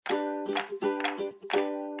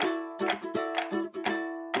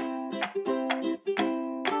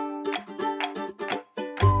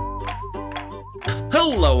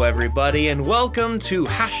Hello, everybody, and welcome to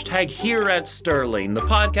 #Here at Sterling, the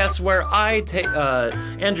podcast where I,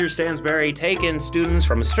 Andrew Stansberry, take in students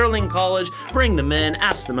from Sterling College, bring them in,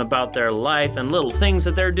 ask them about their life and little things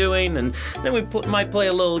that they're doing, and then we might play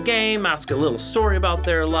a little game, ask a little story about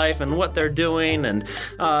their life and what they're doing, and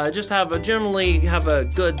just generally have a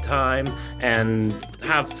good time and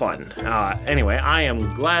have fun. Anyway, I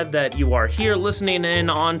am glad that you are here listening in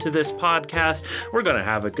onto this podcast. We're going to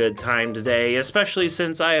have a good time today, especially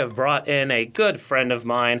since I have brought in a good friend of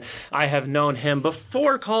mine. I have known him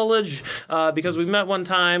before college because we met one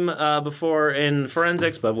time before in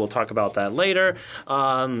forensics, but we'll talk about that later.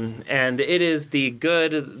 And it is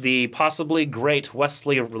the possibly great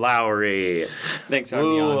Wesley Lowery. Thanks for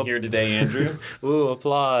having me on here today, Andrew. Ooh,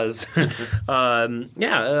 applause. How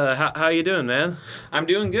you doing, man? I'm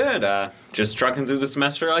doing good. Just trucking through the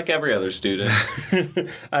semester like every other student.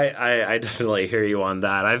 I definitely hear you on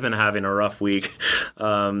that. I've been having a rough week,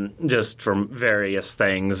 just from various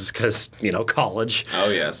things, because, college. Oh,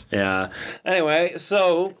 yes. Yeah. Anyway,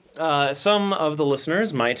 so some of the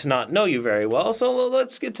listeners might not know you very well, so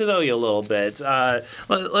let's get to know you a little bit.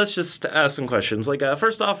 Let's just ask some questions.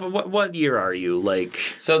 First off, what year are you?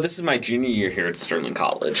 So this is my junior year here at Sterling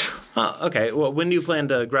College. Okay. Well, when do you plan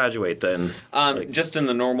to graduate then? Just in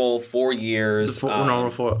the normal 4 years.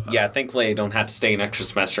 Normal 4? Yeah, thankfully I don't have to stay an extra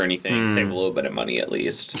semester or anything. Save a little bit of money at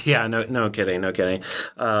least. Yeah, no kidding.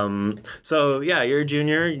 So yeah, you're a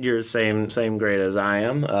junior. You're same grade as I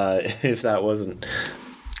am. If that wasn't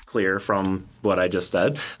clear from what I just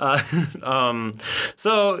said. And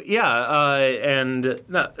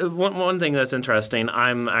one thing that's interesting,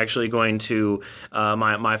 I'm actually going to,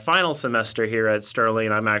 my final semester here at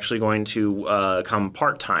Sterling, I'm actually going to come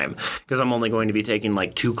part-time because I'm only going to be taking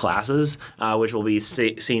 2 classes, which will be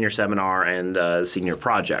senior seminar and senior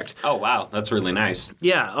project. Oh, wow. That's really nice.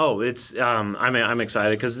 Yeah. Oh, it's, I'm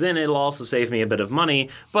excited because then it'll also save me a bit of money,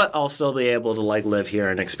 but I'll still be able to live here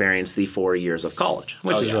and experience the 4 years of college,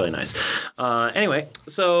 which is really nice. Anyway,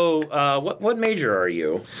 so what major are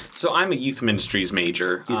you? So I'm a youth ministries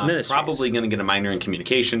major. Youth ministries. Probably going to get a minor in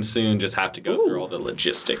communications soon. Just have to go through all the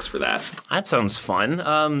logistics for that. That sounds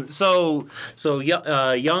fun. So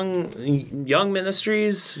young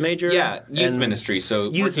ministries major. Yeah, youth ministry.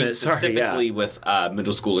 So working specifically with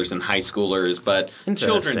middle schoolers and high schoolers, but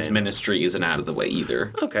children's ministry isn't out of the way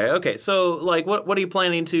either. Okay. So what are you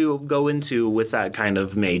planning to go into with that kind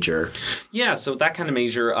of major? Yeah, so that kind of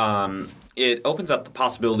major, it opens up the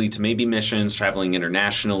possibility to maybe missions, traveling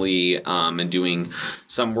internationally, and doing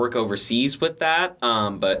some work overseas with that.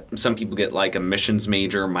 But some people get a missions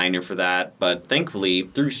major, minor for that. But thankfully,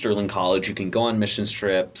 through Sterling College, you can go on missions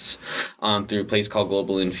trips through a place called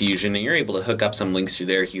Global Infusion, and you're able to hook up some links through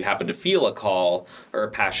there if you happen to feel a call or a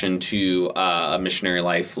passion to a missionary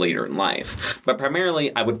life later in life. But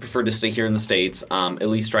primarily, I would prefer to stay here in the States, at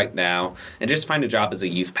least right now, and just find a job as a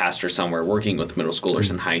youth pastor somewhere working with middle schoolers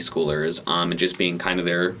and high schoolers. And just being kind of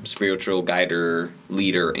their spiritual guider,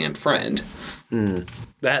 leader, and friend.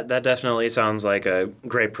 That definitely sounds like a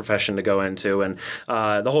great profession to go into, and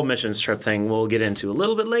the whole missions trip thing we'll get into a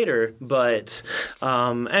little bit later, but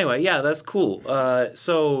anyway, yeah, that's cool.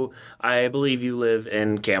 So I believe you live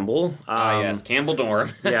in Campbell. Yes, Campbell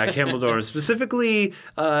Dorm. Yeah, Campbell Dorm. Specifically,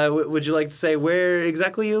 would you like to say where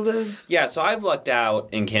exactly you live? Yeah, so I've lucked out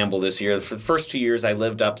in Campbell this year. For the first 2 years, I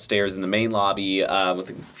lived upstairs in the main lobby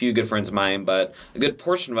with a few good friends of mine, but a good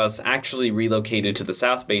portion of us actually relocated to the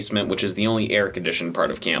south basement, which is the only air-conditioned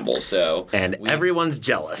part of Campbell. Everyone's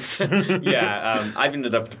jealous. Yeah, I've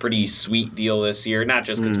ended up with a pretty sweet deal this year, not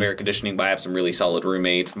just because of air conditioning, but I have some really solid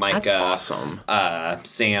roommates. Micah, that's awesome.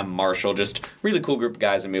 Sam, Marshall, just really cool group of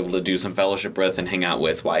guys I'm able to do some fellowship with and hang out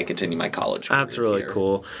with while I continue my college career. That's really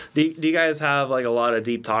cool. Do you guys have a lot of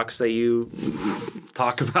deep talks that you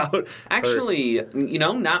talk about? Actually,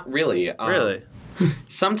 not really. Really?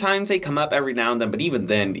 Sometimes they come up every now and then, but even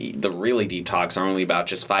then, the really deep talks are only about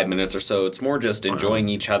just 5 minutes or so. It's more just enjoying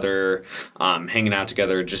each other, hanging out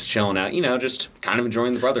together, just chilling out, just kind of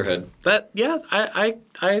enjoying the brotherhood.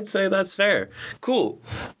 I'd say that's fair. Cool.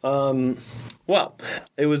 Well,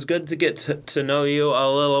 it was good to get to know you a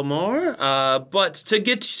little more, but to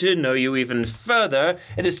get to know you even further,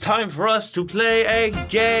 it is time for us to play a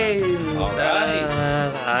game. All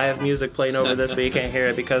right. I have music playing over this, but you can't hear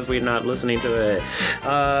it because we're not listening to it.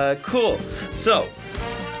 Cool. So,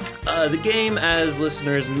 The game, as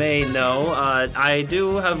listeners may know, I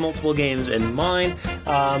do have multiple games in mind,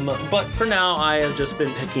 but for now I have just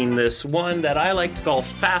been picking this one that I like to call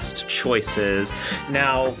Fast Choices.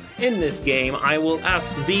 Now, in this game, I will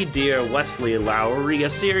ask the dear Wesley Lowery a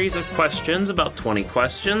series of questions, about 20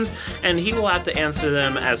 questions, and he will have to answer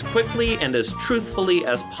them as quickly and as truthfully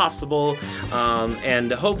as possible,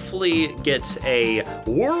 and hopefully get a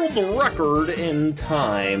world record in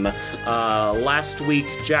time. Last week,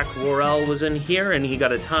 Jack Worrell was in here, and he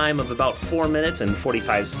got a time of about 4 minutes and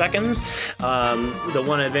 45 seconds. The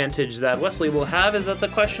one advantage that Wesley will have is that the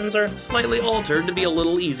questions are slightly altered to be a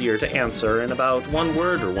little easier to answer in about one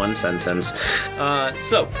word or one sentence.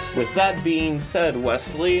 So, with that being said,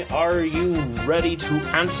 Wesley, are you ready to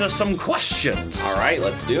answer some questions? All right,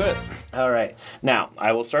 let's do it. All right. Now,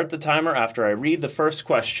 I will start the timer after I read the first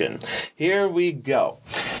question. Here we go.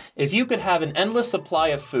 If you could have an endless supply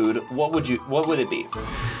of food, what would it be?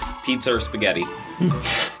 Pizza or spaghetti?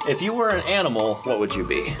 If you were an animal, what would you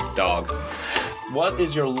be? Dog. What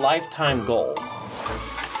is your lifetime goal?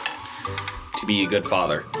 To be a good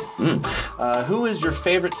father. Who is your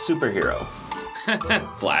favorite superhero?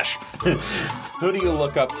 Flash. Who do you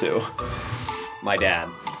look up to? My dad.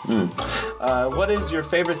 What is your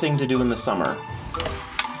favorite thing to do in the summer?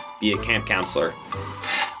 Be a camp counselor.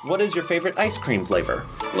 What is your favorite ice cream flavor?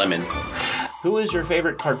 Lemon. Who is your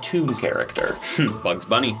favorite cartoon character? Bugs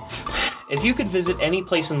Bunny. If you could visit any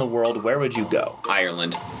place in the world, where would you go?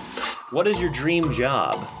 Ireland. What is your dream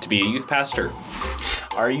job? To be a youth pastor.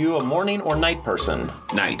 Are you a morning or night person?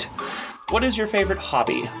 Night. What is your favorite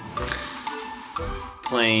hobby?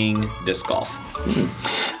 Playing disc golf.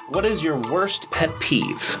 What is your worst pet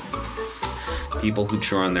peeve? People who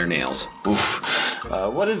chew on their nails. Oof.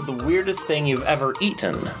 What is the weirdest thing you've ever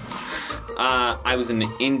eaten? I was in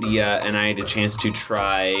India and I had a chance to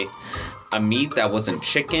try a meat that wasn't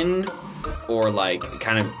chicken or like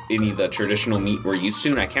kind of any of the traditional meat we're used to,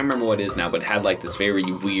 and I can't remember what it is now, but it had like this very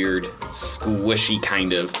weird, squishy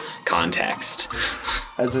kind of context.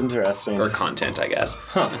 That's interesting. Or content, I guess.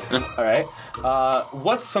 Huh. All right.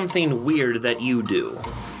 What's something weird that you do?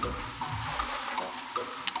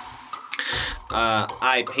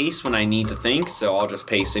 I pace when I need to think, so I'll just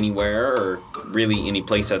pace anywhere or really any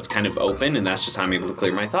place that's kind of open, and that's just how I'm able to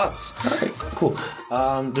clear my thoughts. All right, cool.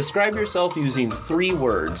 Describe yourself using 3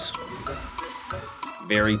 words.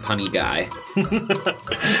 Very punny guy.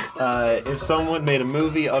 If someone made a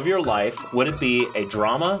movie of your life, would it be a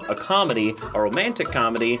drama, a comedy, a romantic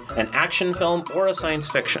comedy, an action film, or a science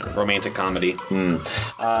fiction? Romantic comedy.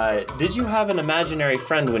 Did you have an imaginary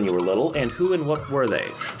friend when you were little, and who and what were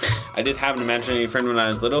they? I did have an imaginary friend when I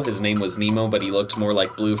was little. His name was Nemo, but he looked more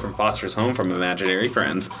like Blue from Foster's Home from Imaginary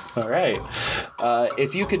Friends. All right.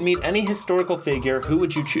 If you could meet any historical figure, who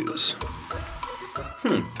would you choose?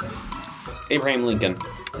 Abraham Lincoln.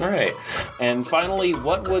 All right. And finally,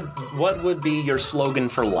 what would be your slogan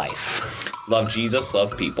for life? Love Jesus,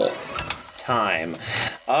 love people. Time.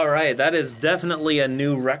 All right, that is definitely a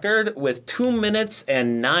new record with 2 minutes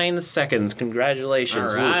and 9 seconds.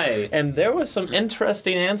 Congratulations. All right. And there was some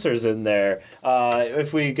interesting answers in there.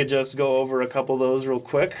 If we could just go over a couple of those real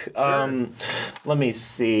quick. Sure. Let me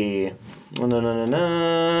see.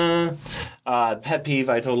 Pet peeve,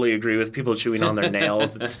 I totally agree with people chewing on their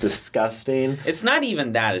nails. It's disgusting. It's not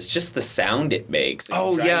even that. It's just the sound it makes. It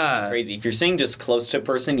drives me crazy. If you're sitting just close to a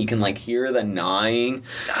person, you can like hear the gnawing.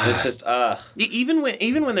 It's just Even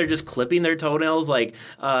when they're just clipping their toenails, like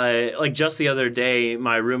just the other day,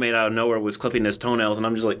 my roommate out of nowhere was clipping his toenails, and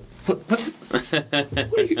I'm just like, what's?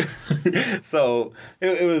 So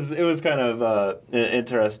it was kind of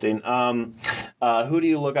interesting. Who do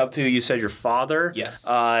you look up to? You said your father. Yes.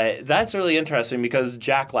 That's really interesting because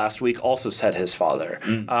Jack last week also said his father.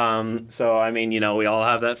 So I mean, we all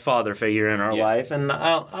have that father figure in our life, and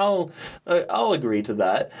I'll agree to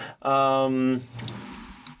that.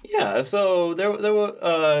 Yeah, so there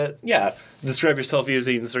were, describe yourself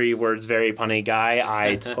using 3 words, very punny guy.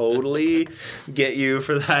 I totally get you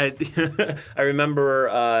for that. I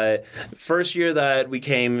remember first year that we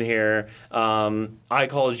came here, I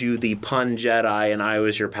called you the pun Jedi, and I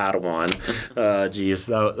was your Padawan. Geez,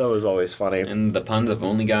 that was always funny. And the puns have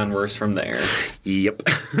only gotten worse from there. Yep.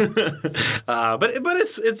 But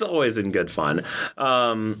it's always in good fun.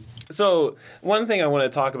 So one thing I want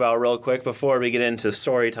to talk about real quick before we get into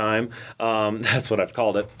story time, that's what I've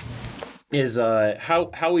called it, is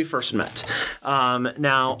how we first met.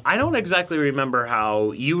 Now, I don't exactly remember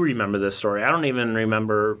how you remember this story. I don't even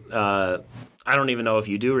know if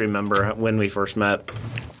you do remember when we first met.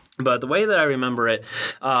 But the way that I remember it,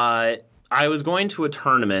 I was going to a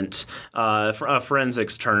tournament, a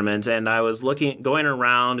forensics tournament, and I was going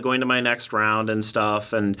to my next round and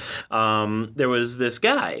stuff, and there was this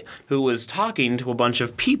guy who was talking to a bunch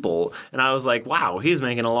of people, and I was like, wow, he's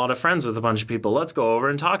making a lot of friends with a bunch of people. Let's go over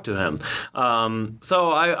and talk to him.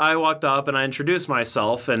 So I walked up and I introduced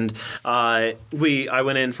myself, and I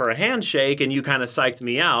went in for a handshake, and you kind of psyched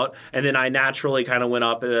me out, and then I naturally kind of went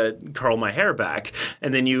up and curled my hair back,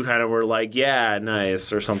 and then you kind of were like, yeah,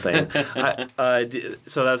 nice, or something.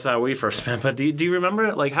 So that's how we first met. But do you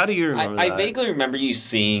remember? Like, how do you remember that? I vaguely remember you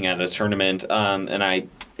seeing at a tournament, and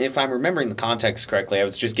if I'm remembering the context correctly, I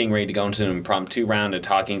was just getting ready to go into an impromptu round and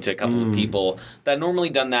talking to a couple of people that normally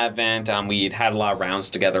done that event. We'd had a lot of rounds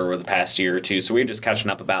together over the past year or two, so we were just catching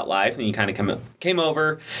up about life, and you kind of came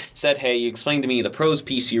over, said, hey, you explained to me the prose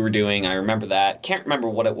piece you were doing. I remember that. Can't remember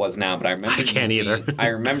what it was now, but I remember I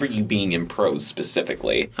remember you being in prose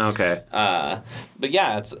specifically. Okay. But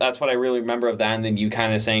yeah, that's what I really remember of that, and then you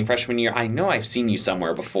kind of saying, freshman year, I know I've seen you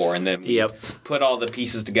somewhere before, and then we put all the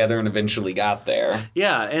pieces together and eventually got there.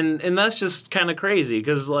 Yeah, and that's just kind of crazy,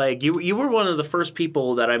 because like you were one of the first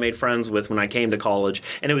people that I made friends with when I came to college,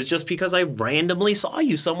 and it was just because I randomly saw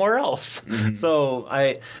you somewhere else. Mm-hmm. So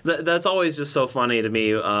that's always just so funny to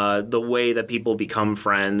me, the way that people become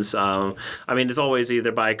friends. I mean, it's always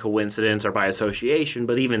either by coincidence or by association,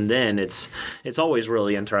 but even then, it's always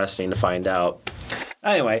really interesting to find out.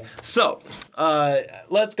 Anyway, so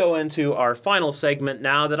let's go into our final segment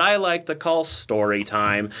now that I like to call story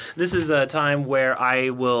time. This is a time where I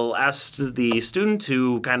will ask the student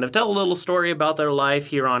to kind of tell a little story about their life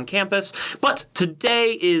here on campus. But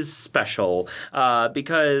today is special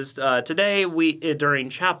because today during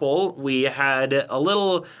chapel we had a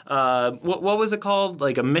little what was it called?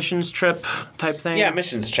 Like a missions trip type thing? Yeah,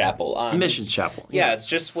 missions chapel. Missions chapel. Yeah, it's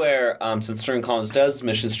just where since Sterling College does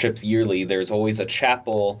missions trips yearly, there's always a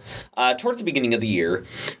chapel towards the beginning of the year,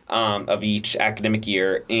 of each academic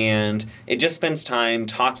year, and it just spends time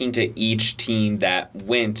talking to each team that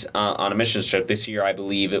went on a missions trip. This year, I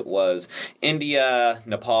believe it was India,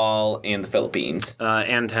 Nepal, and the Philippines.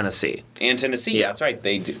 And Tennessee. And Tennessee, yeah, that's right.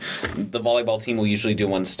 They do. The volleyball team will usually do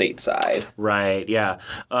one stateside. Right, yeah.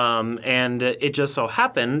 And it just so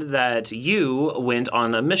happened that you went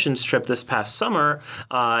on a missions trip this past summer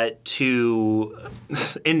to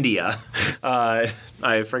India.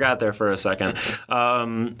 I forgot there for a second.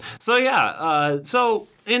 So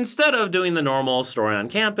instead of doing the normal story on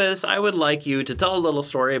campus, I would like you to tell a little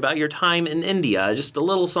story about your time in India. Just a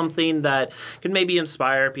little something that could maybe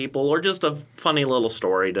inspire people, or just a funny little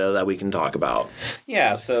story that we can talk about.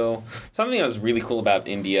 Yeah, so something that was really cool about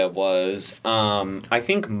India was I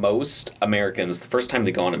think most Americans, the first time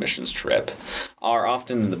they go on a missions trip, are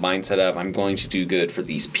often in the mindset of, I'm going to do good for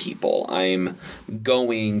these people. I'm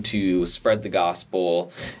going to spread the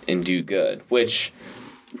gospel and do good, which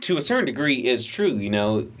to a certain degree is true. You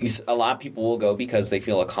know, a lot of people will go because they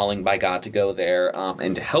feel a calling by God to go there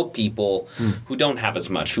and to help people who don't have as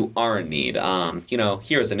much, who are in need. You know,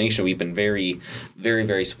 here as a nation, we've been very, very,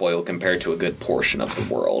 very spoiled compared to a good portion of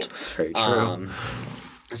the world. That's very true.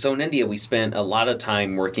 So in India, we spent a lot of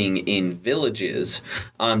time working in villages,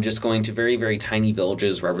 just going to very, very tiny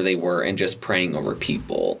villages wherever they were and just praying over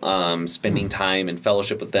people, spending time in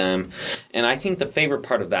fellowship with them. And I think the favorite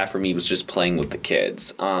part of that for me was just playing with the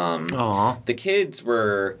kids. The kids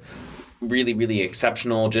were really, really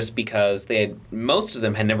exceptional just because most of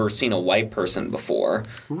them had never seen a white person before.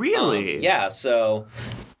 Really? Yeah, so...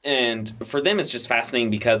 And for them, it's just fascinating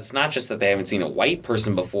because it's not just that they haven't seen a white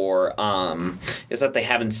person before, it's that they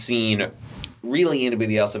haven't seen really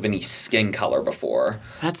anybody else of any skin color before.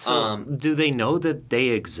 That's do they know that they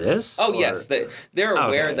exist? Oh, yes. They're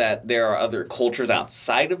aware that there are other cultures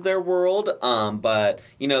outside of their world, but,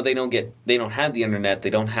 you know, they don't have the internet, they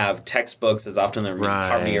don't have textbooks as often. They're in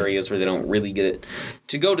poverty areas where they don't really get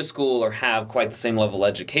to go to school or have quite the same level of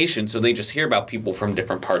education, so they just hear about people from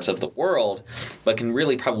different parts of the world, but can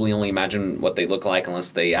really probably only imagine what they look like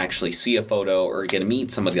unless they actually see a photo or get to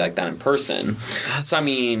meet somebody like that in person. So, I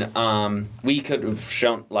mean, we could have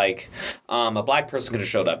shown, like, a black person could have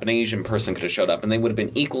showed up, an Asian person could have showed up, and they would have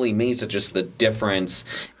been equally amazed at just the difference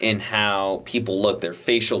in how people look, their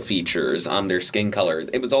facial features, their skin color.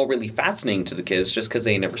 It was all really fascinating to the kids just because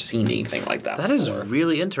they had never seen anything like that before. Is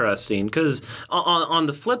really interesting, because on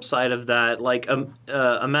the flip side of that, like,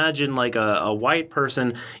 imagine, like, a white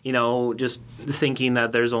person, you know, just thinking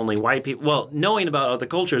that there's only white people, well, knowing about other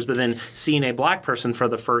cultures, but then seeing a black person for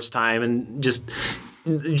the first time and just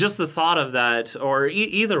just the thought of that, or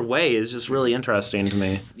either way, is just really interesting to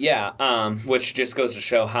me. Yeah, which just goes to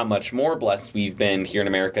show how much more blessed we've been here in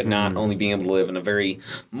America, not only being able to live in a very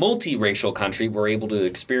multiracial country, we're able to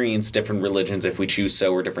experience different religions if we choose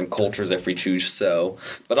so, or different cultures if we choose so,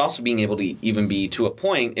 but also being able to even be, to a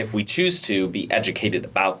point, if we choose to, be educated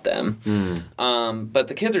about them. But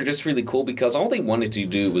the kids are just really cool because all they wanted to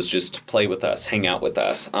do was just play with us, hang out with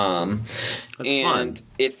us. That's fun.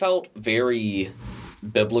 It felt very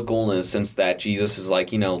biblical in the sense that Jesus is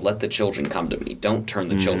like, let the children come to me. Don't turn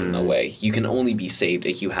the children away. You can only be saved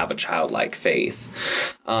if you have a childlike faith.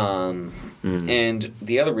 And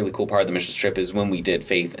the other really cool part of the mission trip is when we did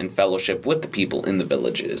faith and fellowship with the people in the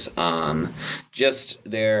villages. Just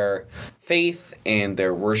their faith and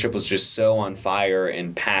their worship was just so on fire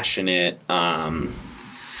and passionate.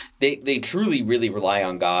 They truly really rely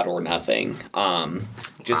on God or nothing.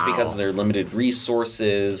 Just because of their limited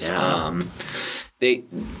resources. Yeah.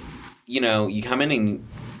 You come in and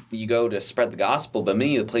you go to spread the gospel, but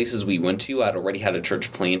many of the places we went to had already had a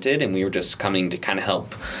church planted, and we were just coming to kind of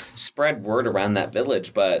help spread word around that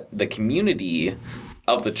village. But the community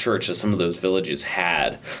of the church that some of those villages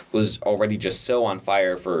had was already just so on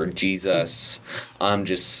fire for Jesus,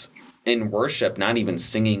 just in worship, not even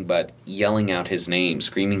singing, but yelling out his name,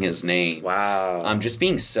 screaming his name. Wow. Just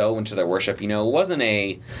being so into their worship. It wasn't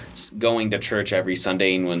a going to church every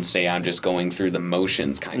Sunday and Wednesday, I'm just going through the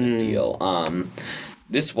motions kind of deal.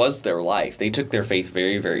 This was their life. They took their faith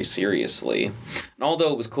very, very seriously. And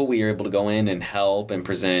although it was cool, we were able to go in and help and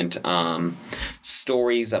present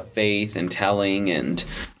stories of faith and telling and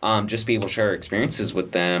just be able to share our experiences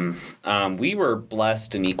with them. We were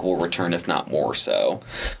blessed in equal return, if not more so.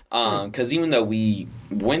 Because even though we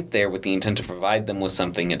went there with the intent to provide them with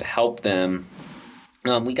something and to help them,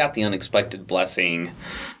 we got the unexpected blessing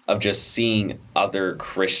of just seeing other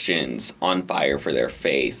Christians on fire for their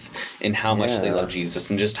faith and how much they love Jesus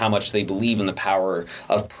and just how much they believe in the power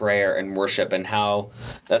of prayer and worship and how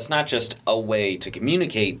that's not just a way to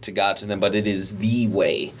communicate to God to them, but it is the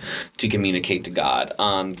way to communicate to God.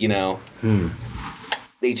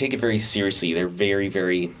 They take it very seriously. They're very,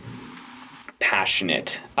 very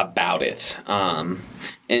passionate about it. And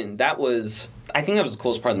I think that was the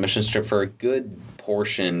coolest part of the mission trip for a good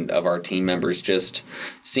portion of our team members, just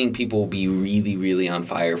seeing people be really, really on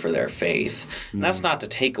fire for their faith. And that's not to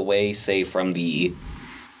take away, say, from the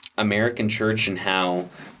American church and how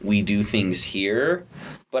we do things here,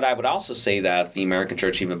 but I would also say that the American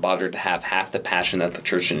church even bothered to have half the passion that the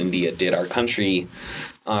church in India did. Our country,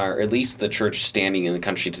 or at least the church standing in the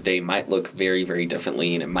country today, might look very, very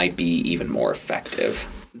differently, and it might be even more effective.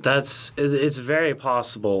 It's very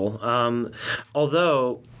possible.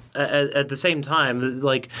 Although at the same time,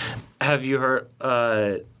 like, have you heard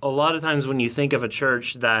a lot of times when you think of a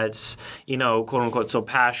church that's, quote unquote, so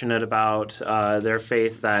passionate about their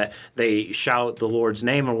faith that they shout the Lord's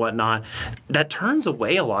name or whatnot, that turns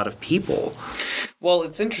away a lot of people. Well,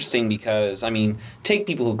 it's interesting because, take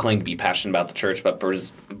people who claim to be passionate about the church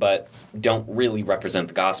but don't really represent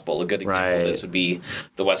the gospel. A good example of this would be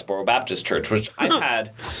the Westboro Baptist Church, which I've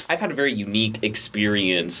had a very unique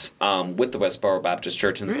experience with the Westboro Baptist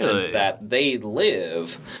Church in the sense that they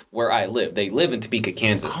live where I live. They live in Topeka,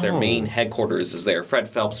 Kansas. Their main headquarters is there. Fred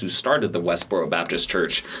Phelps, who started the Westboro Baptist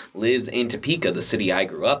Church, lives in Topeka, the city I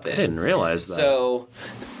grew up in. I didn't realize that. So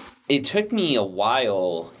it took me a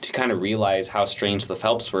while to kind of realize how strange the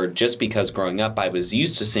Phelps were, just because growing up I was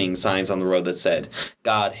used to seeing signs on the road that said,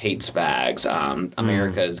 God hates fags,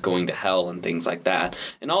 America is going to hell, and things like that.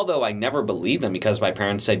 And although I never believed them because my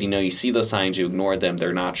parents said, you see those signs, you ignore them,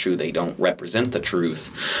 they're not true, they don't represent the truth.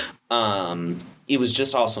 It was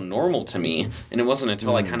just also normal to me. And it wasn't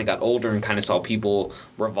until I kind of got older and kind of saw people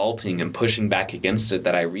revolting and pushing back against it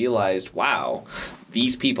that I realized, wow,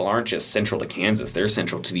 these people aren't just central to Kansas, they're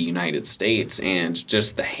central to the United States. And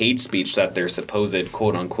just the hate speech that their supposed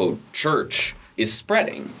quote-unquote church is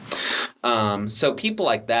spreading. So people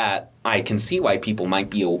like that, I can see why people might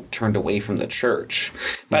be turned away from the church.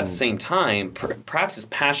 But at the same time, perhaps it's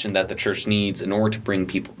passion that the church needs in order to bring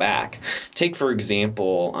people back. Take, for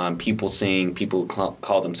example, people who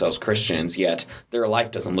call themselves Christians, yet their life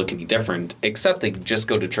doesn't look any different, except they just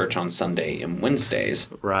go to church on Sunday and Wednesdays.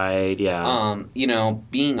 Right, yeah.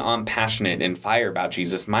 Being passionate and fire about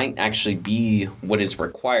Jesus might actually be what is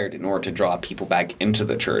required in order to draw people back into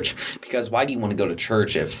the church. Because why do you want to go to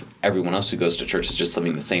church if everyone else who goes to church is just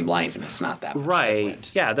living the same life and it's not that much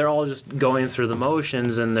different? Yeah, they're all just going through the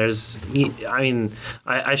motions, and I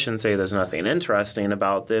shouldn't say there's nothing interesting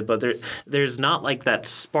about it, but there's not like that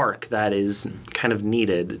spark that is kind of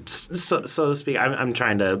needed, so to speak. I'm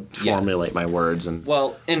trying to formulate my words. And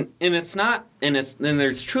well, and it's not And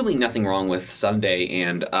there's truly nothing wrong with Sunday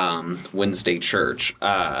and Wednesday church.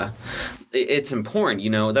 It's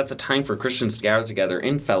important, that's a time for Christians to gather together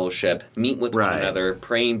in fellowship, meet with one another,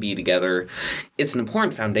 pray and be together. It's an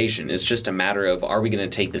important foundation. It's just a matter of, are we going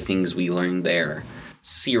to take the things we learned there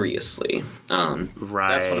seriously?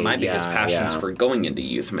 That's one of my biggest passions for going into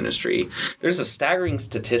youth ministry. There's a staggering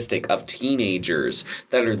statistic of teenagers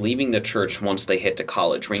that are leaving the church once they hit to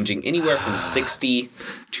college, ranging anywhere from 60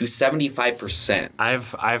 to 75%.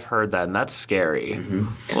 I've heard that, and that's scary.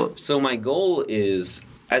 Mm-hmm. Well, so my goal is,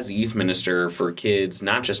 as a youth minister, for kids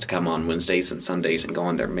not just to come on Wednesdays and Sundays and go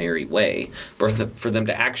on their merry way, but for them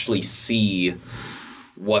to actually see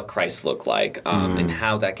what Christ looked like, and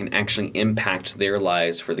how that can actually impact their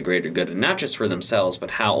lives for the greater good, and not just for themselves,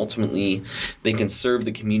 but how ultimately they can serve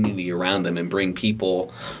the community around them and bring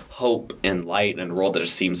people hope and light in a world that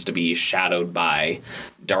just seems to be shadowed by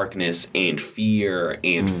darkness and fear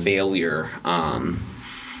and failure.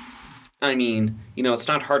 It's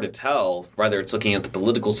not hard to tell, whether it's looking at the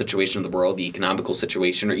political situation of the world, the economical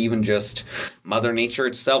situation, or even just Mother Nature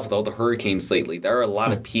itself with all the hurricanes lately. There are a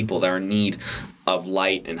lot of people that are in need of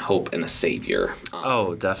light and hope and a savior.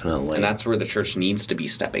 Definitely. And that's where the church needs to be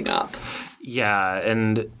stepping up. Yeah,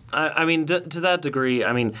 and to that degree,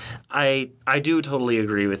 I do totally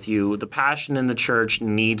agree with you. The passion in the church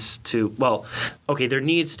needs to, there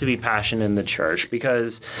needs to be passion in the church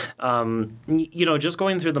because, just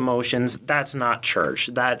going through the motions, that's not church.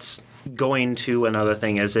 That's going to another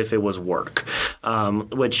thing as if it was work,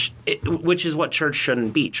 which is what church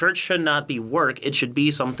shouldn't be. Church should not be work. It should be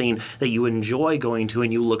something that you enjoy going to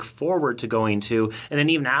and you look forward to going to. And then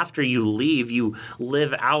even after you leave, you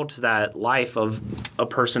live out that life of a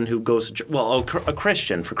person who goes to a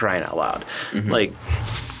Christian, for crying out loud. Mm-hmm.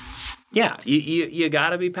 You got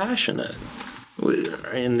to be passionate.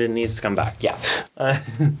 And it needs to come back. Yeah.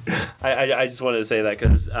 I just wanted to say that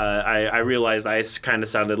because I realized I kind of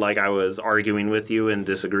sounded like I was arguing with you and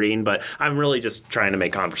disagreeing, but I'm really just trying to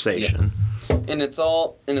make conversation. Yeah. And it's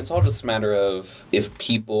all just a matter of if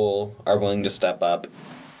people are willing to step up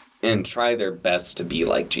and try their best to be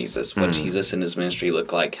like Jesus, what Jesus and his ministry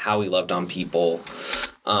looked like, how he loved on people,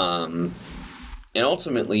 and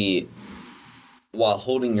ultimately, while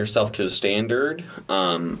holding yourself to a standard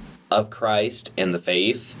of Christ and the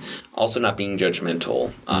faith, also not being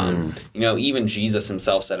judgmental. Even Jesus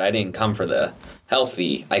himself said, I didn't come for the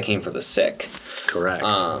healthy, I came for the sick. Correct.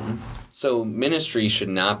 So ministry should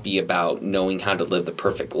not be about knowing how to live the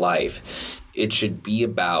perfect life. It should be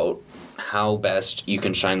about how best you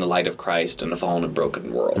can shine the light of Christ in a fallen and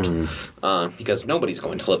broken world. Because nobody's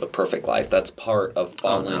going to live a perfect life. That's part of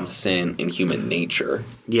fallen sin and human nature.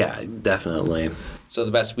 Yeah, definitely. So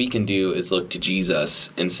the best we can do is look to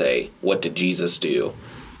Jesus and say, what did Jesus do?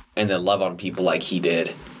 And then love on people like he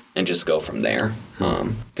did and just go from there.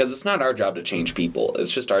 Because it's not our job to change people.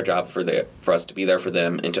 It's just our job for us to be there for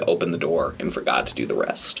them and to open the door and for God to do the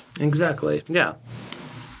rest. Exactly. Yeah.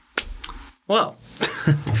 Well,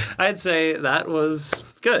 I'd say that was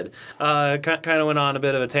good. Kind of went on a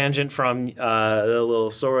bit of a tangent from the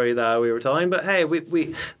little story that we were telling, but hey,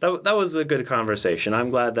 that was a good conversation. I'm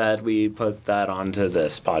glad that we put that onto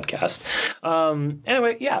this podcast.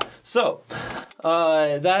 Anyway, yeah. So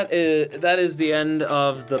that is the end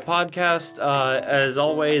of the podcast. As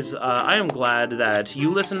always, I am glad that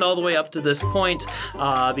you listened all the way up to this point,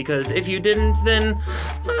 because if you didn't, then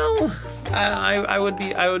I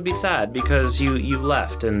would be sad because you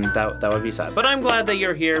left, and that would be sad. But I'm glad that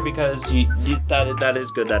you're here because that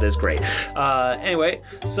is good. That is great. Anyway,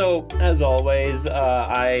 so as always,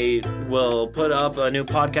 I will put up a new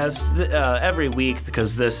podcast every week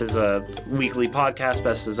because this is a weekly podcast,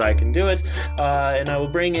 best as I can do it. And I will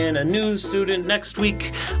bring in a new student next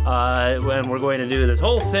week when we're going to do this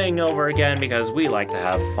whole thing over again because we like to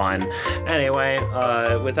have fun. Anyway,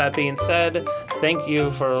 with that being said, thank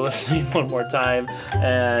you for listening one more time,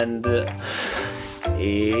 and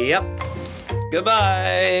yep,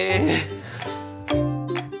 goodbye.